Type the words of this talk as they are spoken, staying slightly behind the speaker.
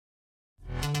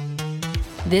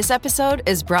This episode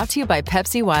is brought to you by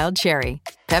Pepsi Wild Cherry.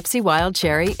 Pepsi Wild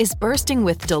Cherry is bursting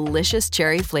with delicious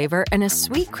cherry flavor and a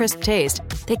sweet, crisp taste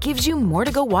that gives you more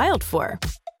to go wild for.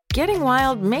 Getting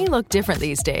wild may look different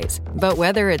these days, but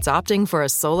whether it's opting for a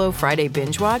solo Friday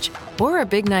binge watch or a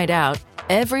big night out,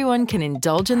 everyone can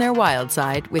indulge in their wild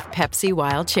side with Pepsi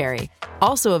Wild Cherry.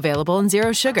 Also available in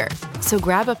Zero Sugar. So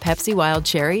grab a Pepsi Wild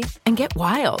Cherry and get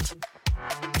wild.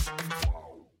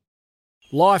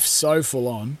 Life's so full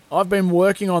on. I've been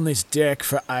working on this deck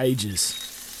for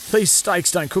ages. These steaks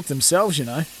don't cook themselves, you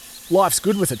know. Life's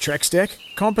good with a Trex deck.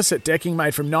 Composite decking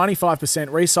made from 95%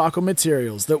 recycled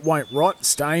materials that won't rot,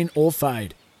 stain or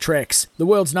fade. Trex, the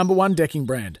world's #1 decking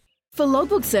brand. For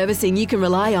logbook servicing you can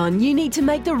rely on, you need to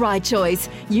make the right choice.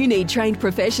 You need trained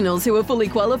professionals who are fully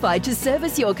qualified to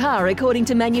service your car according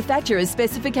to manufacturer's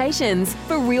specifications.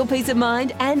 For real peace of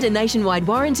mind and a nationwide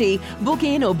warranty, book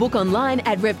in or book online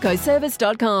at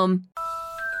repcoservice.com.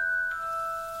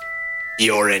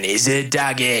 You're an Izzard,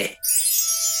 Dougie.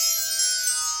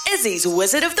 Izzy's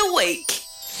Wizard of the Week.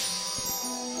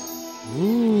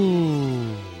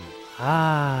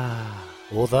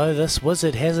 Although this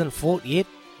wizard hasn't fought yet,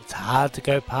 it's hard to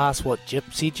go past what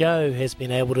Gypsy Joe has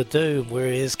been able to do and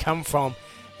where he has come from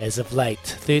as of late.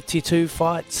 32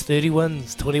 fights, 30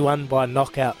 wins, 21 by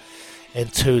knockout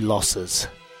and 2 losses.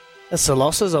 It's the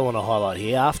losses I want to highlight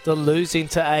here. After losing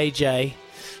to AJ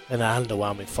in an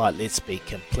underwhelming fight, let's be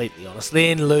completely honest,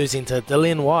 then losing to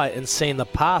Dillian White and seeing the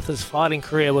path his fighting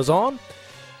career was on,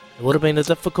 it would have been a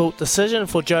difficult decision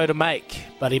for Joe to make,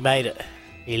 but he made it.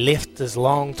 He left his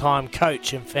long-time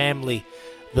coach and family,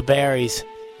 the Barrys,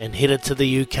 and headed to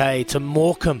the UK, to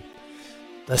Morecambe.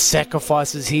 The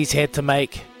sacrifices he's had to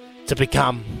make to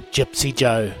become Gypsy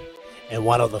Joe and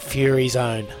one of the Fury's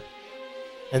own.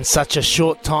 In such a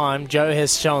short time, Joe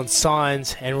has shown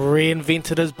signs and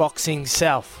reinvented his boxing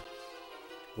self.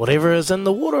 Whatever is in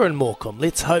the water in Morecambe,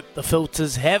 let's hope the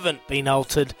filters haven't been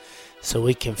altered so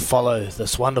we can follow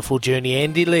this wonderful journey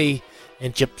Andy Lee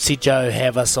and Gypsy Joe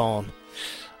have us on.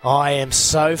 I am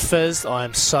so fizzed, I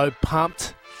am so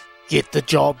pumped. Get the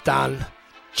job done,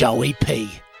 Joey P.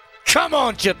 Come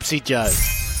on, Gypsy Joe.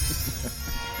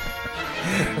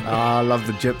 I love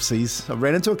the Gypsies. I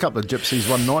ran into a couple of Gypsies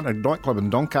one night at a nightclub in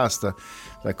Doncaster.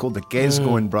 They're called the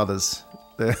Gascoigne Brothers.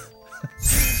 They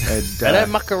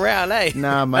don't muck around, eh?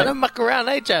 Nah, mate. They don't muck around,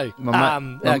 eh, Joe?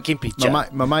 Gimpy Joe.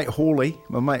 My mate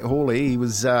Hawley, he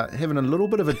was having a little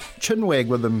bit of a chin wag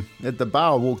with him at the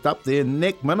bar. I walked up there,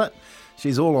 next minute,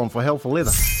 she's all on for hell for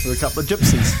leather with a couple of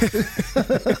Gypsies.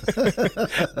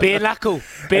 Bare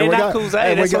knuckles,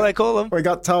 eh? That's what they call them. We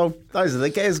got told, those are the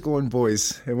Gascoigne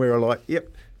boys. And we were like, yep,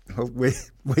 we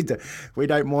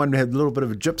don't mind having a little bit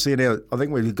of a gypsy in our. I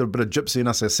think we've got a bit of gypsy in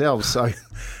us ourselves. So,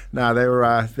 no,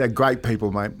 they're great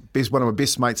people, mate. One of my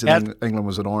best mates in England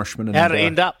was an Irishman. And, how'd it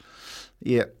end up?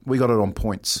 Yeah, we got it on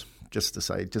points. Just to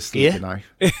let you know.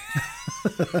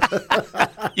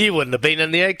 You wouldn't have been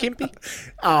in there, Kimpy.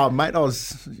 Oh, mate, I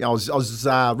was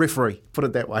referee. Put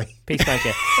it that way.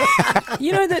 Peacemaker.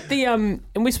 You know that and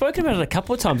we've spoken about it a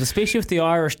couple of times, especially with the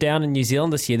Irish down in New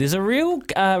Zealand this year. There's a real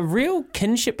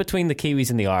kinship between the Kiwis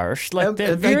and the Irish. Like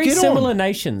they're very similar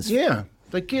nations. Yeah,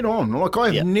 they get on. Like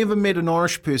I've never met an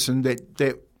Irish person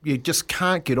that you just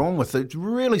can't get on with. It's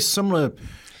really similar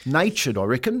natured, I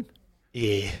reckon.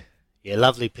 Yeah. Yeah,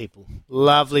 lovely people,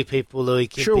 Louis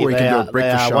Kimpy. Sure, we can do a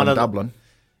breakfast show in Dublin.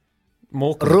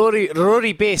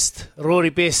 Rory Best,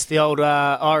 the old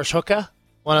Irish hooker,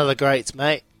 one of the greats,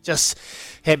 mate. Just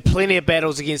had plenty of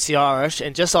battles against the Irish,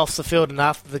 and just off the field and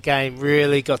after the game,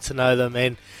 really got to know them.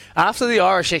 And after the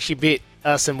Irish actually beat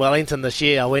us in Wellington this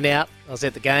year, I went out, I was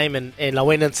at the game, and I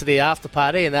went into the after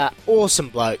party, and they're awesome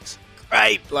blokes,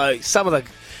 great blokes.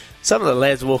 Some of the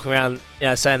lads walking around,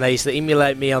 saying they used to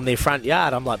emulate me on their front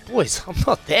yard. I'm like, boys, I'm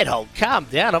not that old. Calm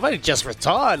down. I've only just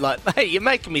retired. Like, mate, you're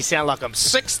making me sound like I'm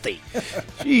 60.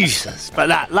 Jesus.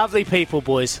 But lovely people,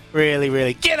 boys. Really,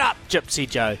 really. Get up, Gypsy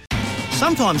Joe.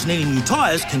 Sometimes needing new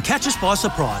tyres can catch us by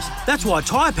surprise. That's why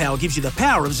Tyre Power gives you the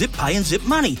power of Zip Pay and Zip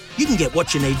Money. You can get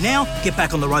what you need now, get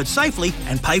back on the road safely,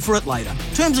 and pay for it later.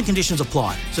 Terms and conditions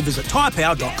apply. So visit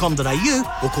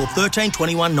tyrepower.com.au or call 13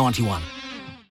 21 91.